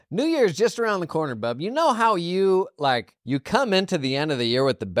New Year's just around the corner, bub. You know how you come into the end of the year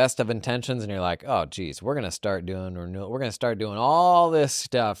with the best of intentions and you're like, oh, geez, we're going to start doing renewal. We're going to start doing all this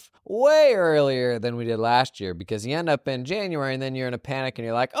stuff way earlier than we did last year because you end up in January and then you're in a panic and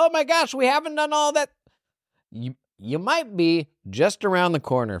you're like, oh my gosh, we haven't done all that. You might be just around the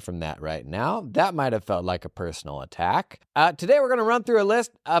corner from that right now. That might have felt like a personal attack. Today we're going to run through a list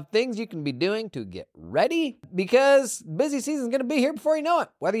of things you can be doing to get ready because busy season is going to be here before you know it.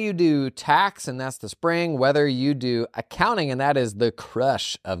 Whether you do tax and that's the spring, whether you do accounting and that is the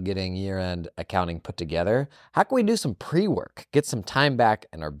crush of getting year-end accounting put together, how can we do some pre-work, get some time back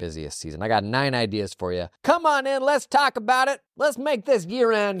in our busiest season? I got 9 ideas for you. Come on in, let's talk about it. Let's make this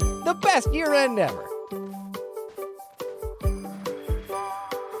year-end the best year-end ever.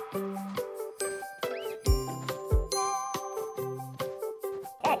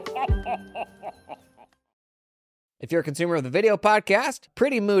 If you're a consumer of the video podcast,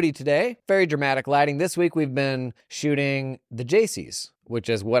 pretty moody today, very dramatic lighting. This week we've been shooting the JCs, which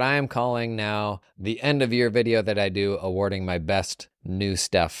is what I am calling now the end of year video that I do, awarding my best new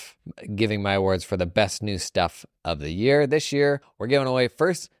stuff, giving my awards for the best new stuff of the year. This year, we're giving away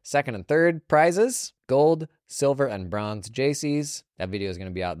first, second, and third prizes, gold, silver, and bronze JCs. That video is going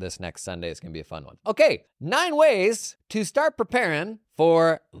to be out this next Sunday. It's going to be a fun one. Okay, 9 ways to start preparing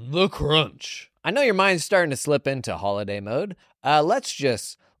for the crunch. I know your mind's starting to slip into holiday mode. Let's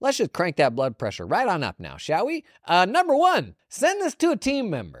just crank that blood pressure right on up now, shall we? Number 1, send this to a team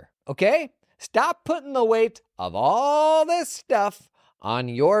member, okay? Stop putting the weight of all this stuff on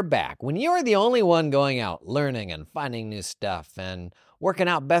your back. When you're the only one going out learning and finding new stuff and working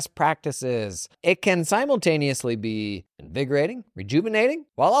out best practices, it can simultaneously be invigorating, rejuvenating,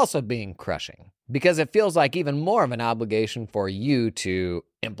 while also being crushing. Because it feels like even more of an obligation for you to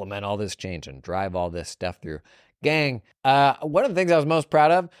implement all this change and drive all this stuff through. Gang, one of the things I was most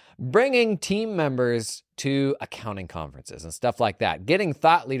proud of, bringing team members to accounting conferences and stuff like that, getting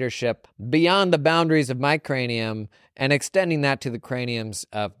thought leadership beyond the boundaries of my cranium and extending that to the craniums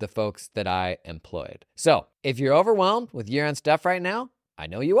of the folks that I employed. So if you're overwhelmed with year-end stuff right now, I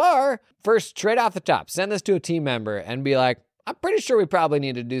know you are, first, straight off the top, send this to a team member and be like, I'm pretty sure we probably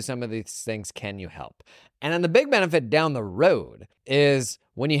need to do some of these things. Can you help? And then the big benefit down the road is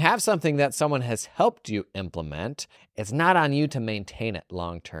when you have something that someone has helped you implement, it's not on you to maintain it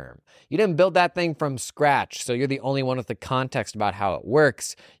long term. You didn't build that thing from scratch, so you're the only one with the context about how it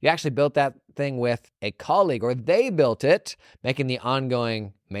works. You actually built that thing with a colleague, or they built it, making the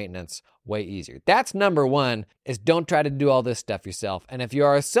ongoing maintenance way easier. That's number 1, is don't try to do all this stuff yourself. And if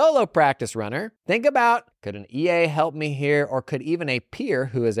you're a solo practice runner, think about, could an EA help me here? Or could even a peer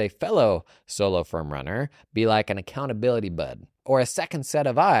who is a fellow solo firm runner be like an accountability bud or a second set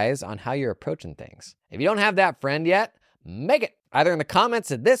of eyes on how you're approaching things? If you don't have that friend yet, make it. Either in the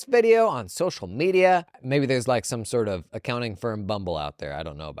comments of this video, on social media, maybe there's like some sort of accounting firm Bumble out there I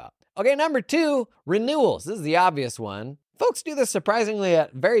don't know about. Okay, number 2, renewals. This is the obvious one. Folks do this surprisingly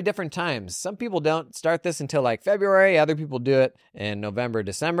at very different times. Some people don't start this until like February. Other people do it in November,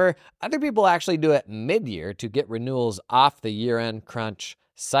 December. Other people actually do it mid-year to get renewals off the year-end crunch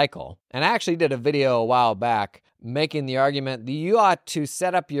cycle. And I actually did a video a while back making the argument that you ought to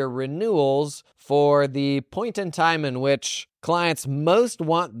set up your renewals for the point in time in which clients most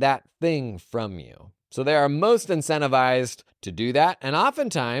want that thing from you. So they are most incentivized to do that. And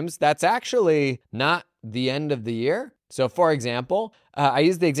oftentimes that's actually not the end of the year. So for example, I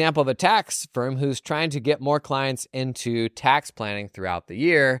use the example of a tax firm who's trying to get more clients into tax planning throughout the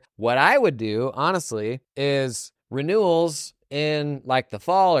year. What I would do, honestly, is renewals in like the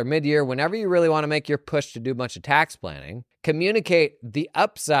fall or mid-year, whenever you really want to make your push to do a bunch of tax planning, communicate the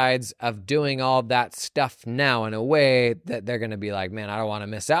upsides of doing all that stuff now in a way that they're going to be like, man, I don't want to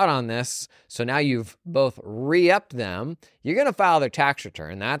miss out on this. So now you've both re-upped them. You're going to file their tax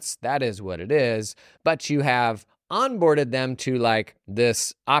return. That is what it is. But you have onboarded them to like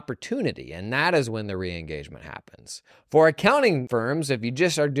this opportunity, and that is when the re-engagement happens. For accounting firms, if you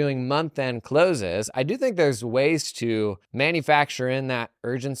just are doing month-end closes, I do think there's ways to manufacture in that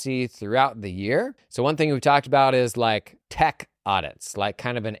urgency throughout the year. So one thing we've talked about is like tech audits, like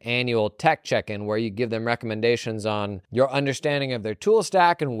kind of an annual tech check-in where you give them recommendations on your understanding of their tool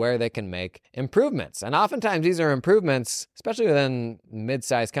stack and where they can make improvements. And oftentimes these are improvements, especially within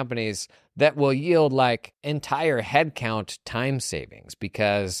mid-sized companies, that will yield like entire headcount time savings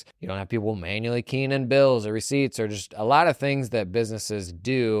because you don't have people manually keying in bills or receipts or just a lot of things that businesses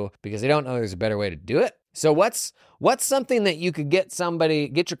do because they don't know there's a better way to do it. So what's something that you could get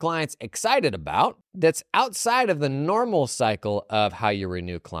your clients excited about that's outside of the normal cycle of how you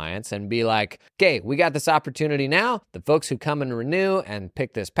renew clients and be like, okay, we got this opportunity now. The folks who come and renew and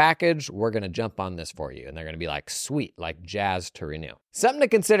pick this package, we're going to jump on this for you. And they're going to be like, sweet, like jazzed to renew. Something to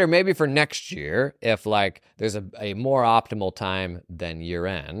consider maybe for next year if like there's a more optimal time than year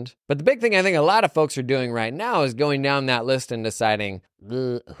end. But the big thing I think a lot of folks are doing right now is going down that list and deciding,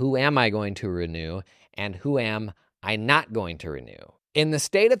 who am I going to renew and who am I not going to renew? In the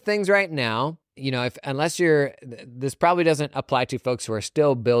state of things right now, this probably doesn't apply to folks who are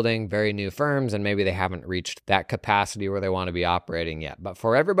still building very new firms and maybe they haven't reached that capacity where they want to be operating yet. But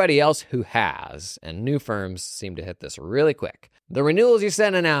for everybody else who has, and new firms seem to hit this really quick, the renewals you're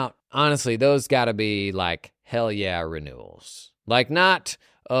sending out, honestly, those got to be like, hell yeah, renewals. Like not,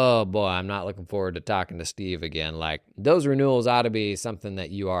 oh boy, I'm not looking forward to talking to Steve again. Like those renewals ought to be something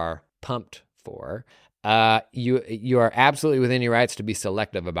that you are pumped for. You are absolutely within your rights to be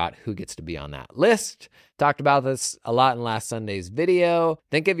selective about who gets to be on that list. Talked about this a lot in last Sunday's video.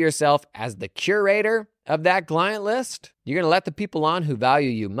 Think of yourself as the curator of that client list. You're going to let the people on who value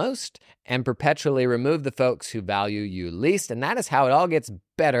you most and perpetually remove the folks who value you least. And that is how it all gets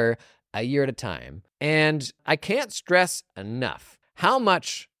better a year at a time. And I can't stress enough how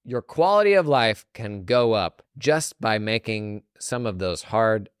much your quality of life can go up just by making some of those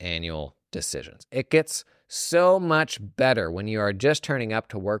hard annual decisions. It gets so much better when you are just turning up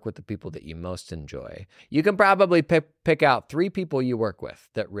to work with the people that you most enjoy. You can probably pick out 3 people you work with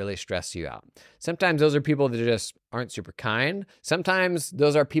that really stress you out. Sometimes those are people that just aren't super kind. Sometimes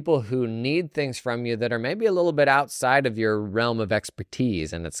those are people who need things from you that are maybe a little bit outside of your realm of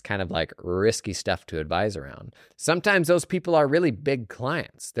expertise, and it's kind of like risky stuff to advise around. Sometimes those people are really big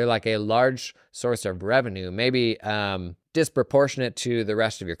clients. They're like a large source of revenue, maybe disproportionate to the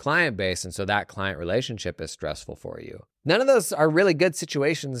rest of your client base, and so that client relationship is stressful for you. None of those are really good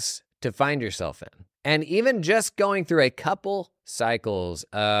situations to find yourself in. And even just going through a couple cycles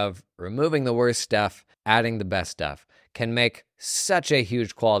of removing the worst stuff, adding the best stuff, can make such a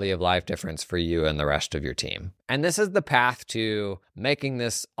huge quality of life difference for you and the rest of your team. And this is the path to making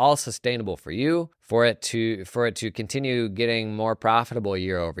this all sustainable for you, for it to continue getting more profitable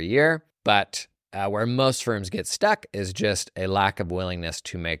year over year. But where most firms get stuck is just a lack of willingness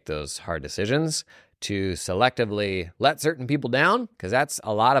to make those hard decisions, to selectively let certain people down, because that's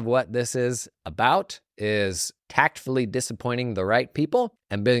a lot of what this is about, is tactfully disappointing the right people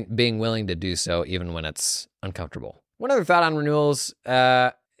and being willing to do so even when it's uncomfortable. One other thought on renewals,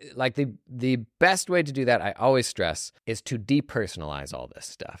 like the best way to do that, I always stress, is to depersonalize all this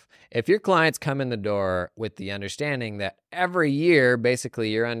stuff. If your clients come in the door with the understanding that every year, basically,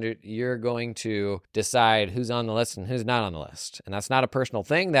 you're going to decide who's on the list and who's not on the list. And that's not a personal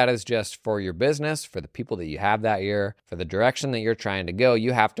thing. That is just for your business, for the people that you have that year, for the direction that you're trying to go.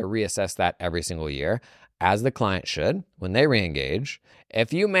 You have to reassess that every single year, as the client should when they reengage.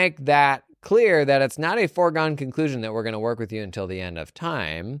 If you make that clear that it's not a foregone conclusion that we're going to work with you until the end of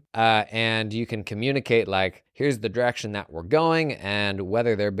time, and you can communicate like, here's the direction that we're going and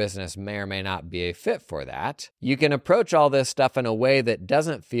whether their business may or may not be a fit for that. You can approach all this stuff in a way that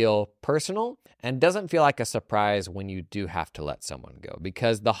doesn't feel personal and doesn't feel like a surprise when you do have to let someone go.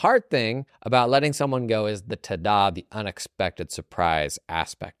 Because the hard thing about letting someone go is the tada, the unexpected surprise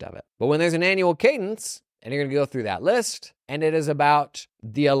aspect of it. But when there's an annual cadence, and you're going to go through that list, and it is about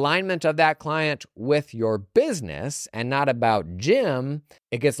the alignment of that client with your business and not about Jim,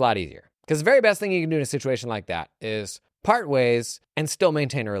 it gets a lot easier. Because the very best thing you can do in a situation like that is part ways and still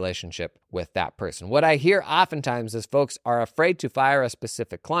maintain a relationship with that person. What I hear oftentimes is folks are afraid to fire a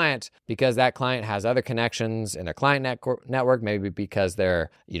specific client because that client has other connections in their client network, maybe because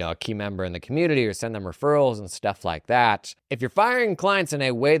they're, a key member in the community or send them referrals and stuff like that. If you're firing clients in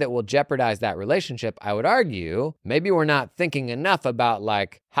a way that will jeopardize that relationship, I would argue maybe we're not thinking enough about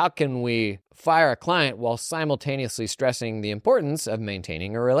like, how can we fire a client while simultaneously stressing the importance of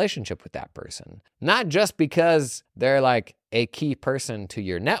maintaining a relationship with that person? Not just because they're like a key person to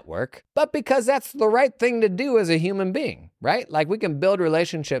your network, but because that's the right thing to do as a human being, right? Like we can build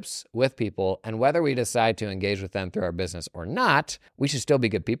relationships with people, and whether we decide to engage with them through our business or not, we should still be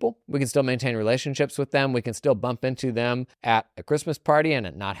good people. We can still maintain relationships with them. We can still bump into them at a Christmas party and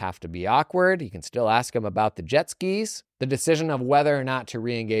it not have to be awkward. You can still ask them about the jet skis. The decision of whether or not to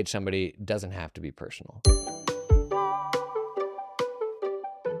re-engage somebody doesn't have to be personal.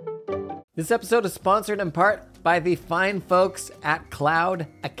 This episode is sponsored in part by the fine folks at Cloud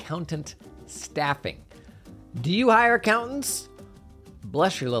Accountant Staffing. Do you hire accountants?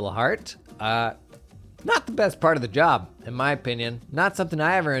 Bless your little heart. Not the best part of the job, in my opinion. Not something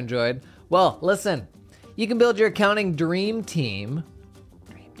I ever enjoyed. Well, listen, you can build your accounting dream team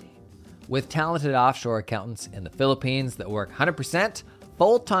with talented offshore accountants in the Philippines that work 100%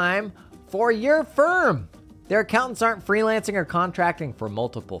 full-time for your firm. Their accountants aren't freelancing or contracting for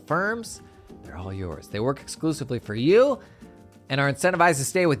multiple firms. They're all yours. They work exclusively for you and are incentivized to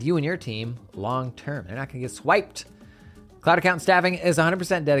stay with you and your team long-term. They're not going to get swiped. Cloud Accountant Staffing is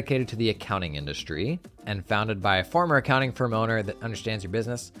 100% dedicated to the accounting industry and founded by a former accounting firm owner that understands your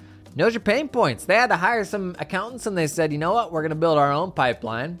business, knows your pain points. They had to hire some accountants and they said, you know what? We're going to build our own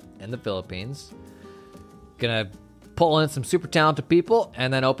pipeline in the Philippines. Going to pull in some super talented people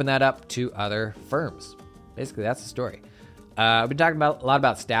and then open that up to other firms. Basically, that's the story. I've been talking a lot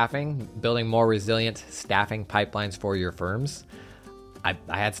about staffing, building more resilient staffing pipelines for your firms. I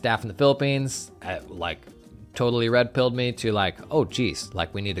had staff in the Philippines, totally red-pilled me to oh geez,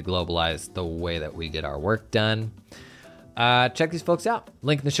 we need to globalize the way that we get our work done. Check these folks out.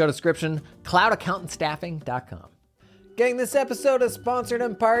 Link in the show description, cloudaccountantstaffing.com. Gang, this episode is sponsored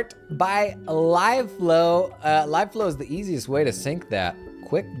in part by LiveFlow. LiveFlow is the easiest way to sync that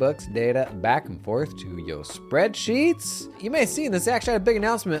QuickBooks data back and forth to your spreadsheets. You may have seen this actually had a big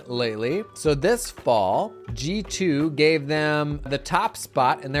announcement lately. So this fall, G2 gave them the top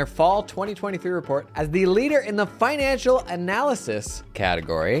spot in their fall 2023 report as the leader in the financial analysis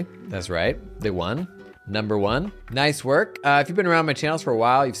category. That's right, they won. Number one. Nice work. If you've been around my channels for a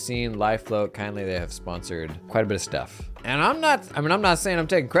while, you've seen LiveFlow. Kindly, they have sponsored quite a bit of stuff. And I'm not saying I'm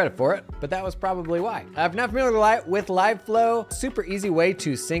taking credit for it, but that was probably why. If you're not familiar with LiveFlow, super easy way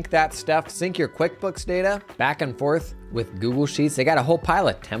to sync that stuff, sync your QuickBooks data back and forth with Google Sheets. They got a whole pile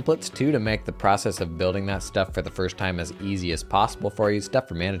of templates too to make the process of building that stuff for the first time as easy as possible for you. Stuff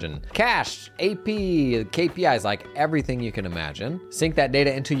for managing cash, AP, KPIs, everything you can imagine. Sync that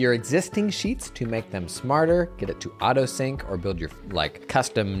data into your existing sheets to make them smarter, get it to auto sync or build your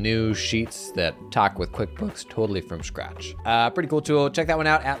custom new sheets that talk with QuickBooks totally from scratch. Pretty cool tool. Check that one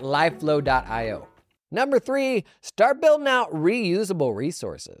out at liveflow.io. Number 3, start building out reusable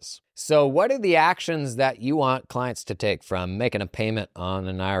resources. So what are the actions that you want clients to take from making a payment on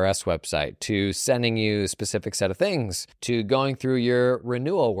an IRS website to sending you a specific set of things to going through your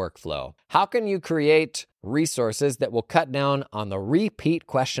renewal workflow? How can you create resources that will cut down on the repeat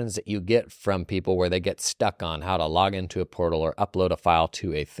questions that you get from people where they get stuck on how to log into a portal or upload a file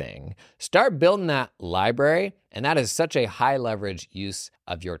to a thing? Start building that library, and that is such a high leverage use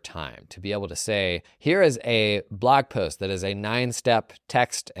of your time to be able to say, here is a blog post that is a 9-step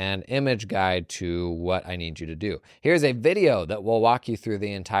text and image guide to what I need you to do. Here's a video that will walk you through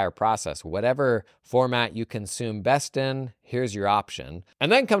the entire process. Whatever format you consume best in, here's your option.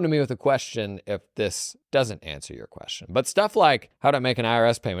 And then come to me with a question if this doesn't answer your question. But stuff like how do I make an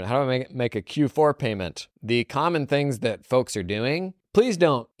IRS payment? How do I make a Q4 payment? The common things that folks are doing, please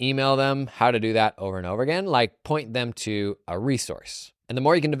don't email them how to do that over and over again. Point them to a resource. And the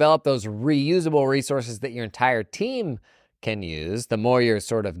more you can develop those reusable resources that your entire team can use, the more you're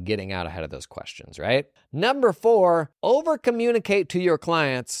sort of getting out ahead of those questions, right? Number 4, over-communicate to your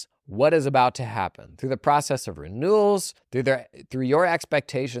clients what is about to happen through the process of renewals, through your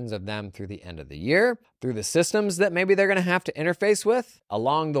expectations of them through the end of the year, through the systems that maybe they're going to have to interface with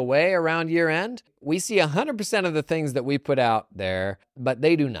along the way around year end. We see 100% of the things that we put out there, but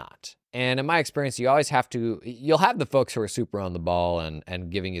they do not. And in my experience, you'll have the folks who are super on the ball and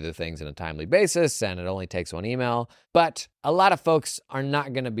giving you the things on a timely basis, and it only takes one email. But a lot of folks are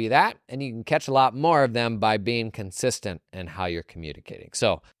not going to be that, and you can catch a lot more of them by being consistent in how you're communicating.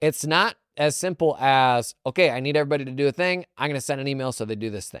 So it's not as simple as, okay, I need everybody to do a thing. I'm going to send an email so they do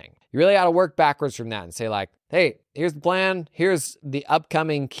this thing. You really ought to work backwards from that and say hey, here's the plan. Here's the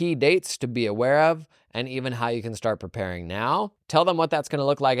upcoming key dates to be aware of, and even how you can start preparing now. Tell them what that's going to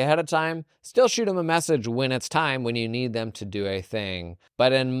look like ahead of time. Still shoot them a message when it's time, when you need them to do a thing.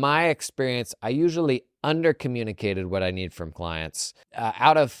 But in my experience, I usually under-communicated what I need from clients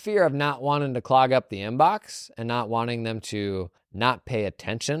out of fear of not wanting to clog up the inbox and not wanting them to not pay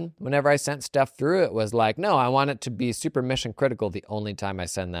attention. Whenever I sent stuff through, it was no, I want it to be super mission critical the only time I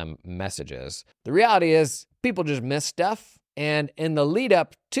send them messages. The reality is people just miss stuff. And in the lead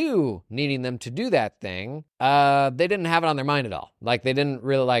up to needing them to do that thing, they didn't have it on their mind at all. They didn't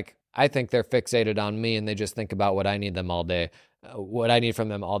really I think they're fixated on me and they just think about what I need them all day, what I need from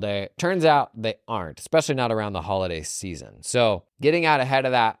them all day. Turns out they aren't, especially not around the holiday season. So getting out ahead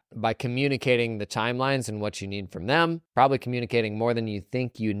of that by communicating the timelines and what you need from them, probably communicating more than you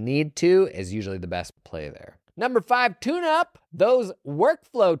think you need to, is usually the best play there. Number 5, tune up those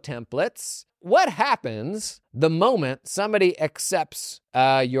workflow templates. What happens the moment somebody accepts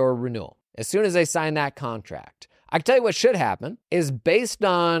your renewal? As soon as they sign that contract, I can tell you what should happen is based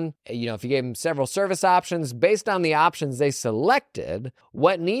on, if you gave them several service options, based on the options they selected,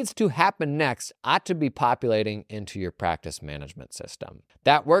 what needs to happen next ought to be populating into your practice management system.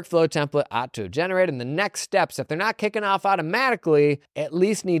 That workflow template ought to have generated, and the next steps, if they're not kicking off automatically, at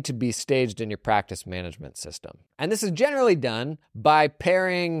least need to be staged in your practice management system. And this is generally done by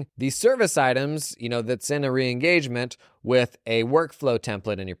pairing the service items, that's in a re-engagement with a workflow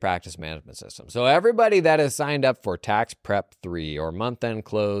template in your practice management system. So everybody that is signed up for Tax Prep 3 or month-end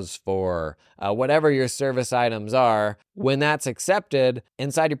close for whatever your service items are, when that's accepted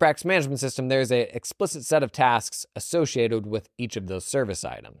inside your practice management system, there's an explicit set of tasks associated with each of those service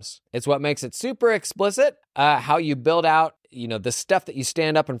items. It's what makes it super explicit, how you build out the stuff that you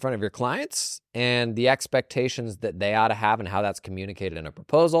stand up in front of your clients and the expectations that they ought to have and how that's communicated in a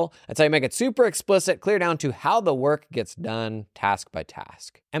proposal. That's how you make it super explicit, clear down to how the work gets done task by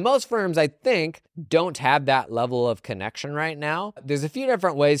task. And most firms, I think, don't have that level of connection right now. There's a few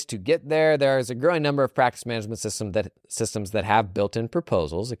different ways to get there. There's a growing number of practice management systems that have built-in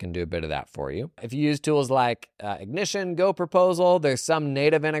proposals. It can do a bit of that for you. If you use tools like Ignition, GoProposal, there's some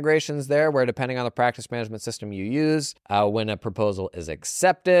native integrations there where depending on the practice management system you use, when a proposal is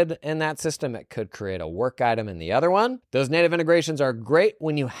accepted in that system, it could create a work item in the other one. Those native integrations are great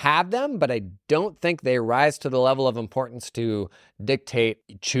when you have them, but I don't think they rise to the level of importance to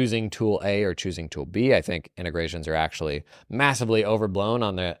dictate choosing tool A or choosing tool B. I think integrations are actually massively overblown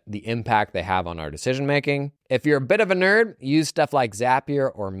on the impact they have on our decision making. If you're a bit of a nerd, use stuff like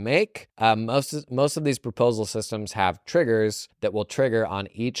Zapier or Make. Most of these proposal systems have triggers that will trigger on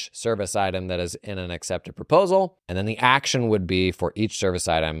each service item that is in an accepted proposal. And then the action would be for each service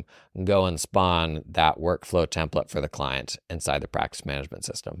item, go and spawn that workflow template for the client inside the practice management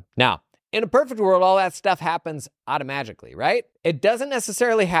system. Now, in a perfect world, all that stuff happens automatically, right? It doesn't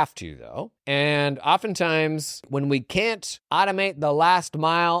necessarily have to, though. And oftentimes, when we can't automate the last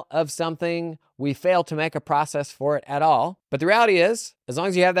mile of something, we fail to make a process for it at all. But the reality is, as long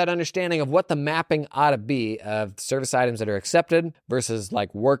as you have that understanding of what the mapping ought to be of service items that are accepted versus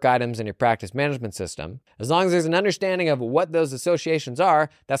like work items in your practice management system, as long as there's an understanding of what those associations are,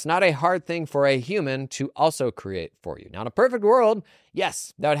 that's not a hard thing for a human to also create for you. Now, in a perfect world,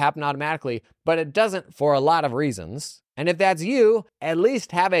 yes, that would happen automatically, but it doesn't for a lot of reasons. And if that's you, at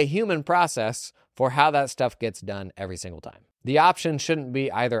least have a human process for how that stuff gets done every single time. The option shouldn't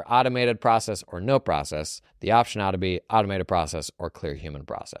be either automated process or no process. The option ought to be automated process or clear human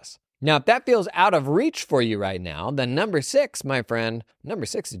process. Now, if that feels out of reach for you right now, then number 6, my friend, number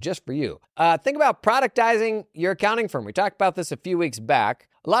 6 is just for you. Think about productizing your accounting firm. We talked about this a few weeks back.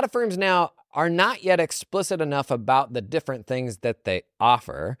 A lot of firms now are not yet explicit enough about the different things that they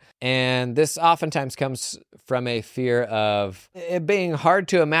offer. And this oftentimes comes from a fear of it being hard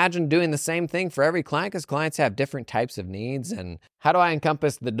to imagine doing the same thing for every client because clients have different types of needs. And how do I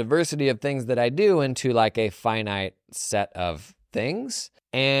encompass the diversity of things that I do into like a finite set of things?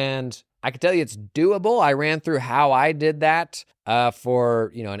 And I can tell you it's doable. I ran through how I did that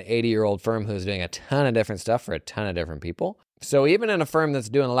for an 80-year-old firm who's doing a ton of different stuff for a ton of different people. So even in a firm that's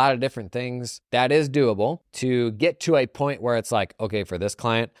doing a lot of different things, that is doable to get to a point where it's like, okay, for this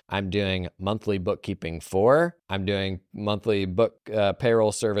client, I'm doing monthly bookkeeping 4. I'm doing monthly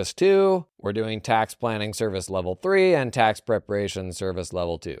payroll service 2. We're doing tax planning service level 3 and tax preparation service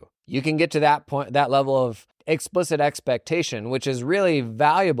level 2. You can get to that point, that level of explicit expectation, which is really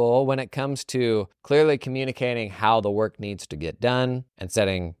valuable when it comes to clearly communicating how the work needs to get done and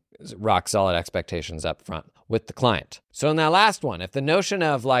setting rock solid expectations up front with the client. So in that last one, if the notion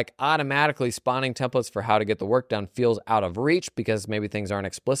of like automatically spawning templates for how to get the work done feels out of reach because maybe things aren't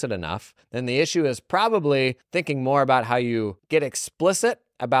explicit enough, then the issue is probably thinking more about how you get explicit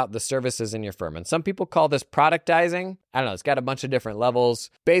about the services in your firm. And some people call this productizing. I don't know, it's got a bunch of different levels.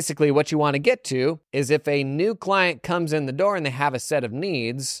 Basically, what you want to get to is if a new client comes in the door and they have a set of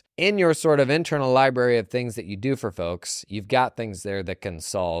needs, in your sort of internal library of things that you do for folks, you've got things there that can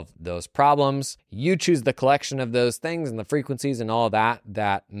solve those problems. You choose the collection of those things and the frequencies and all of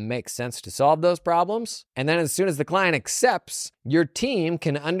that makes sense to solve those problems. And then as soon as the client accepts, your team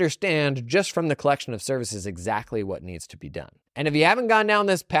can understand just from the collection of services exactly what needs to be done. And if you haven't gone down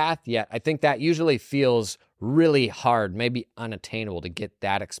this path yet, I think that usually feels really hard, maybe unattainable to get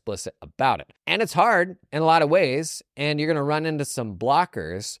that explicit about it. And it's hard in a lot of ways, and you're going to run into some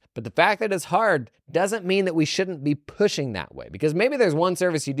blockers. But the fact that it's hard doesn't mean that we shouldn't be pushing that way. Because maybe there's one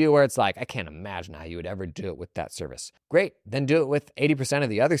service you do where it's like, I can't imagine how you would ever do it with that service. Great, then do it with 80%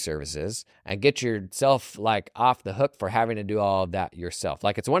 of the other services and get yourself like off the hook for having to do all of that yourself.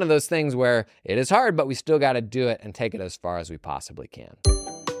 Like it's one of those things where it is hard, but we still got to do it and take it as far as we possibly can.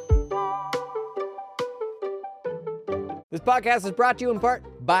 This podcast is brought to you in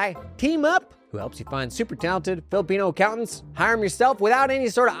part by Team Up, who helps you find super talented Filipino accountants. Hire them yourself without any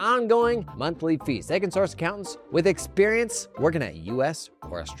sort of ongoing monthly fees. They can source accountants with experience working at U.S.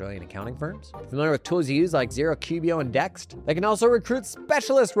 or Australian accounting firms. Familiar with tools you use like Xero, Cubio, and Dext? They can also recruit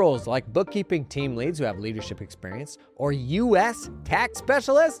specialist roles like bookkeeping team leads who have leadership experience or U.S. tax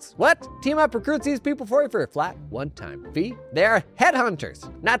specialists. What? Team Up recruits these people for you for a flat one-time fee. They are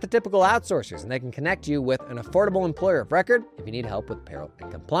headhunters, not the typical outsourcers, and they can connect you with an affordable employer of record if you need help with payroll and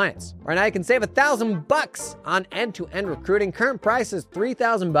compliance. Right now you can save $1,000 on end-to-end recruiting. Current price is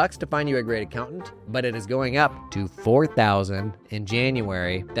 $3,000 to find you a great accountant, but it is going up to $4,000 in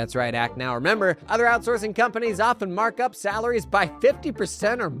January. That's right, act now. Remember, other outsourcing companies often mark up salaries by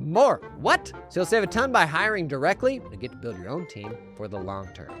 50% or more. What? So you'll save a ton by hiring directly and get to build your own team for the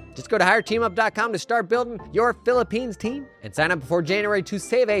long term. Just go to hireteamup.com to start building your Philippines team and sign up before January to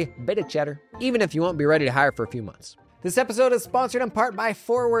save a bit of cheddar, even if you won't be ready to hire for a few months. This episode is sponsored in part by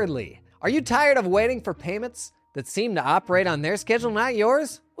Forwardly. Are you tired of waiting for payments that seem to operate on their schedule, not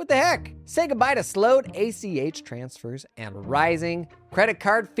yours? What the heck? Say goodbye to slowed ACH transfers and rising credit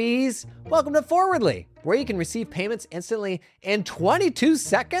card fees. Welcome to Forwardly, where you can receive payments instantly in 22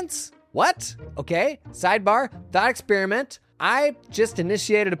 seconds. What? Okay, sidebar, thought experiment. I just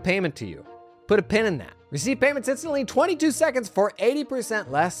initiated a payment to you. Put a pin in that. Receive payments instantly in 22 seconds for 80%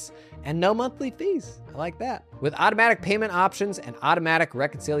 less and no monthly fees. I like that. With automatic payment options and automatic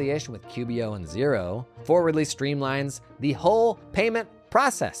reconciliation with Cubio and Xero, Forwardly streamlines the whole payment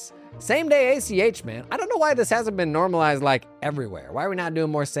process. Same day ACH, man. I don't know why this hasn't been normalized like everywhere. Why are we not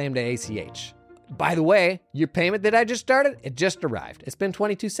doing more same day ACH? By the way, your payment that I just started, it just arrived. It's been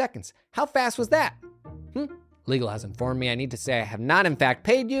 22 seconds. How fast was that? Legal has informed me I need to say I have not in fact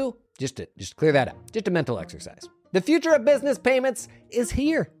paid you. Just clear that up. Just a mental exercise. The future of business payments is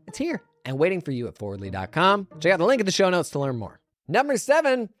here. It's here and waiting for you at forwardly.com. Check out the link in the show notes to learn more. Number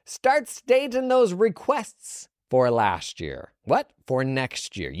 7, start staging those requests for last year. What? For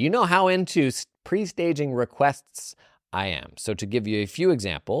next year. You know how into pre-staging requests I am. So to give you a few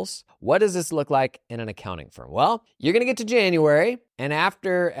examples, what does this look like in an accounting firm? Well, you're going to get to January, and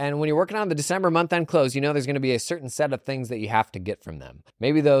when you're working on the December month-end close, you know there's going to be a certain set of things that you have to get from them.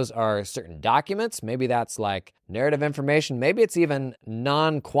 Maybe those are certain documents. Maybe that's like narrative information. Maybe it's even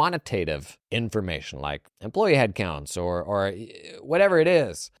non-quantitative information like employee headcounts or whatever it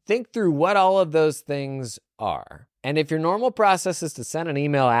is. Think through what all of those things are. And if your normal process is to send an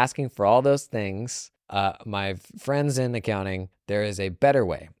email asking for all those things, my friends in accounting, there is a better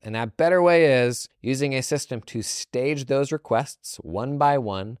way. And that better way is using a system to stage those requests one by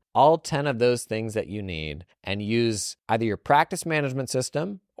one, all 10 of those things that you need, and use either your practice management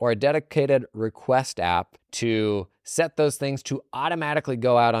system or a dedicated request app to set those things to automatically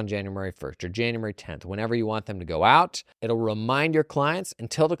go out on January 1st or January 10th, whenever you want them to go out. It'll remind your clients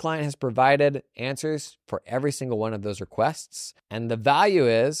until the client has provided answers for every single one of those requests. And the value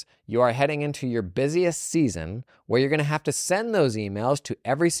is you are heading into your busiest season where you're going to have to send those emails to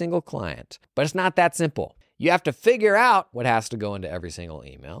every single client. But it's not that simple. You have to figure out what has to go into every single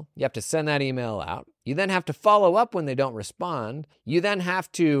email. You have to send that email out. You then have to follow up when they don't respond. You then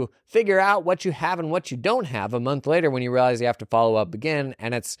have to figure out what you have and what you don't have a month later when you realize you have to follow up again.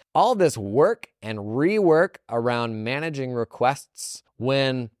 And it's all this work and rework around managing requests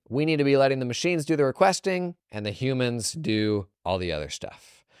when we need to be letting the machines do the requesting and the humans do all the other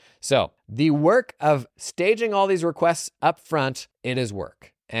stuff. So the work of staging all these requests up front, it is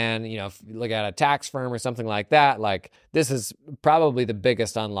work. And, if you look at a tax firm or something like that, like this is probably the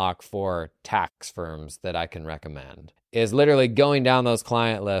biggest unlock for tax firms that I can recommend, is literally going down those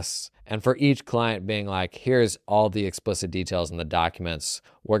client lists and for each client being like, here's all the explicit details in the documents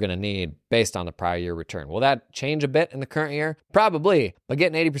we're going to need based on the prior year return. Will that change a bit in the current year? Probably, but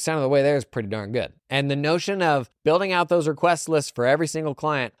getting 80% of the way there is pretty darn good. And the notion of building out those request lists for every single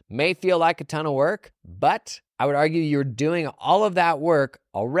client may feel like a ton of work, but I would argue you're doing all of that work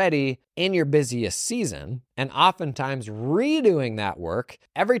already in your busiest season, and oftentimes redoing that work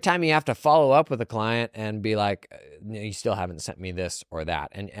every time you have to follow up with a client and be like, you still haven't sent me this or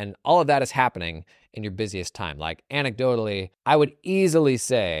that. And all of that is happening in your busiest time. Like anecdotally, I would easily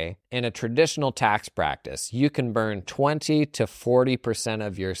say in a traditional tax practice, you can burn 20 to 40%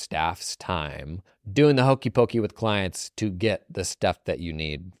 of your staff's time doing the hokey pokey with clients to get the stuff that you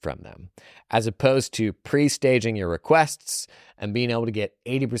need from them, as opposed to pre-staging your requests and being able to get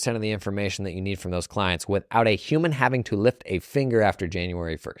 80% of the information that you need from those clients without a human having to lift a finger after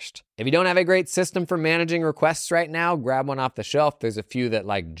January 1st. If you don't have a great system for managing requests right now, grab one off the shelf. There's a few that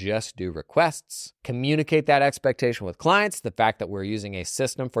just do requests. Communicate that expectation with clients. The fact that we're using a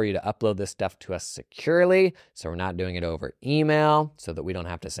system for you to upload this stuff to us securely, so we're not doing it over email, so that we don't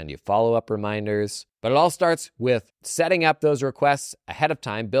have to send you follow-up reminders. But it all starts with setting up those requests ahead of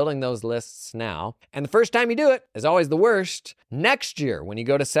time, building those lists now. And the first time you do it is always the worst. Next year, when you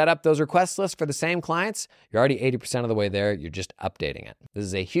go to set up those request lists for the same clients, you're already 80% of the way there. You're just updating it. This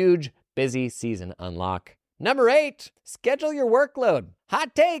is a huge, busy season unlock. Number 8, schedule your workload.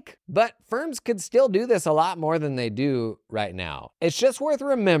 Hot take, but firms could still do this a lot more than they do right now. It's just worth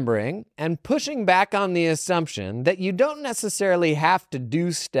remembering and pushing back on the assumption that you don't necessarily have to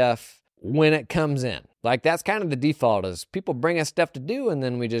do stuff when it comes in. That's kind of the default, is people bring us stuff to do and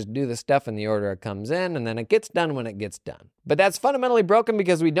then we just do the stuff in the order it comes in, and then it gets done when it gets done. But that's fundamentally broken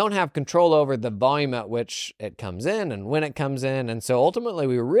because we don't have control over the volume at which it comes in and when it comes in. And so ultimately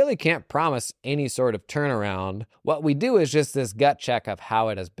we really can't promise any sort of turnaround. What we do is just this gut check of how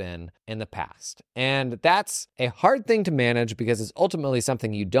it has been in the past. And that's a hard thing to manage because it's ultimately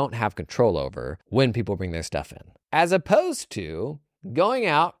something you don't have control over when people bring their stuff in. As opposed to going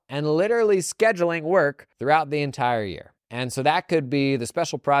out and literally scheduling work throughout the entire year. And so that could be the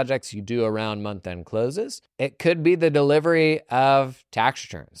special projects you do around month-end closes. It could be the delivery of tax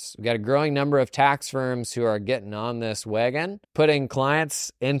returns. We've got a growing number of tax firms who are getting on this wagon, putting clients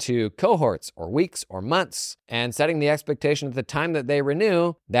into cohorts or weeks or months, and setting the expectation at the time that they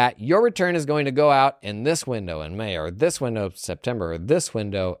renew that your return is going to go out in this window in May, or this window in September, or this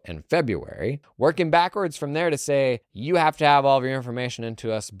window in February, working backwards from there to say, you have to have all of your information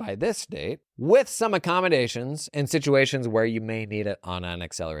into us by this date, with some accommodations in situations where you may need it on an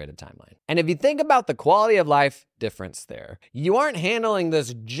accelerated timeline. And if you think about the quality of life difference there, you aren't handling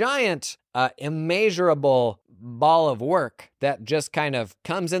this giant, immeasurable ball of work that just kind of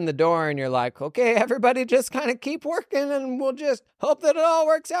comes in the door and you're like, okay, everybody just kind of keep working and we'll just hope that it all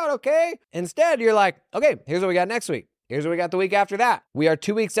works out, okay? Instead, you're like, okay, here's what we got next week. Here's what we got the week after that. We are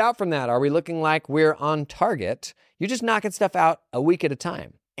 2 weeks out from that. Are we looking like we're on target? You're just knocking stuff out a week at a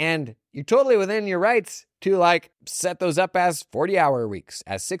time. And you're totally within your rights to set those up as 40-hour weeks,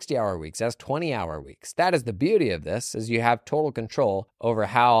 as 60-hour weeks, as 20-hour weeks. That is the beauty of this, is you have total control over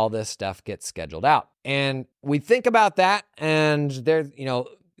how all this stuff gets scheduled out. And we think about that, and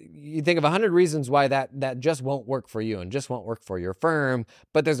you think of 100 reasons why that just won't work for you and just won't work for your firm.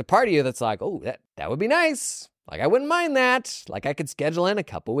 But there's a part of you that's like, oh, that would be nice. I wouldn't mind that. I could schedule in a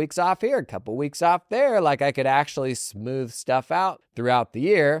couple weeks off here, a couple weeks off there. I could actually smooth stuff out throughout the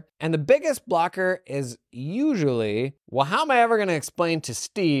year. And the biggest blocker is usually, well, how am I ever going to explain to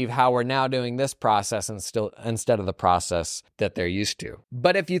Steve how we're now doing this process instead of the process that they're used to?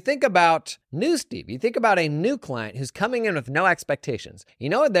 But if you think about new Steve, you think about a new client who's coming in with no expectations. You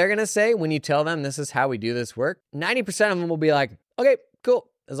know what they're going to say when you tell them this is how we do this work? 90% of them will be like, okay, cool.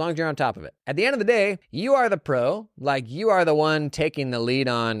 As long as you're on top of it. At the end of the day, you are the pro. You are the one taking the lead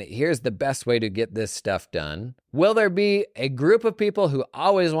on, here's the best way to get this stuff done. Will there be a group of people who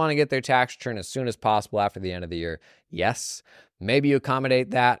always want to get their tax return as soon as possible after the end of the year? Yes. Maybe you accommodate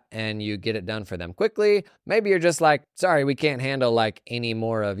that and you get it done for them quickly. Maybe you're just like, sorry, we can't handle any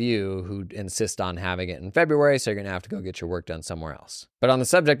more of you who insist on having it in February, so you're going to have to go get your work done somewhere else. But on the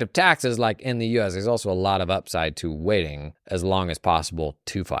subject of taxes, in the US, there's also a lot of upside to waiting as long as possible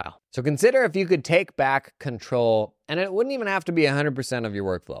to file. So consider if you could take back control, and it wouldn't even have to be 100% of your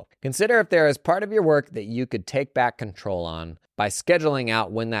workflow. Consider if there is part of your work that you could take back control on by scheduling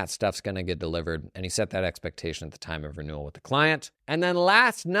out when that stuff's going to get delivered, and you set that expectation at the time of renewal with the client. And then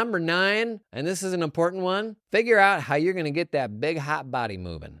last, number 9, and this is an important one, figure out how you're going to get that big hot body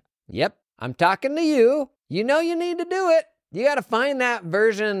moving. Yep, I'm talking to you. You know you need to do it. You got to find that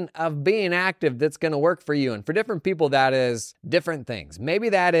version of being active that's going to work for you. And for different people, that is different things. Maybe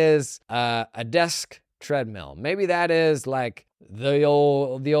that is a desk treadmill. Maybe that is the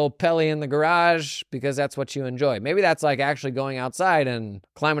old Pelly in the garage because that's what you enjoy. Maybe that's actually going outside and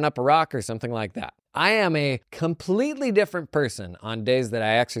climbing up a rock or something like that. I am a completely different person on days that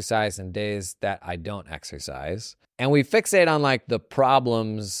I exercise and days that I don't exercise. And we fixate on the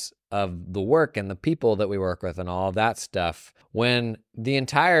problems of the work and the people that we work with and all of that stuff, when the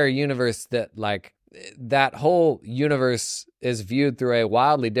entire universe that whole universe is viewed through a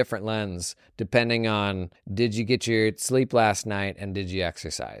wildly different lens depending on, did you get your sleep last night and did you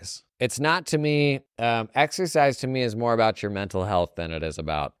exercise? it's not to me, exercise to me is more about your mental health than it is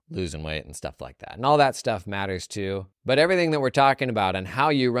about losing weight and stuff like that. And all that stuff matters too. But everything that we're talking about and how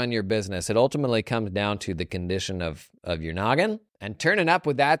you run your business, it ultimately comes down to the condition of your noggin. And turning up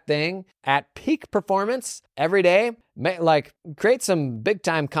with that thing at peak performance every day, create some big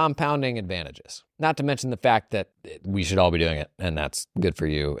time compounding advantages. Not to mention the fact that we should all be doing it and that's good for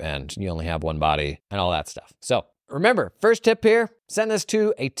you and you only have one body and all that stuff. So remember, first tip here, send this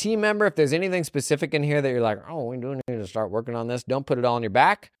to a team member. If there's anything specific in here that you're like, oh, we do need to start working on this, don't put it all on your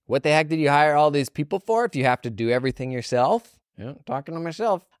back. What the heck did you hire all these people for if you have to do everything yourself? Yeah, talking to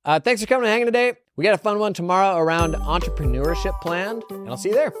myself. Thanks for coming and hanging today. We got a fun one tomorrow around entrepreneurship planned, and I'll see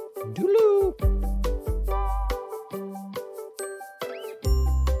you there. Toodaloo.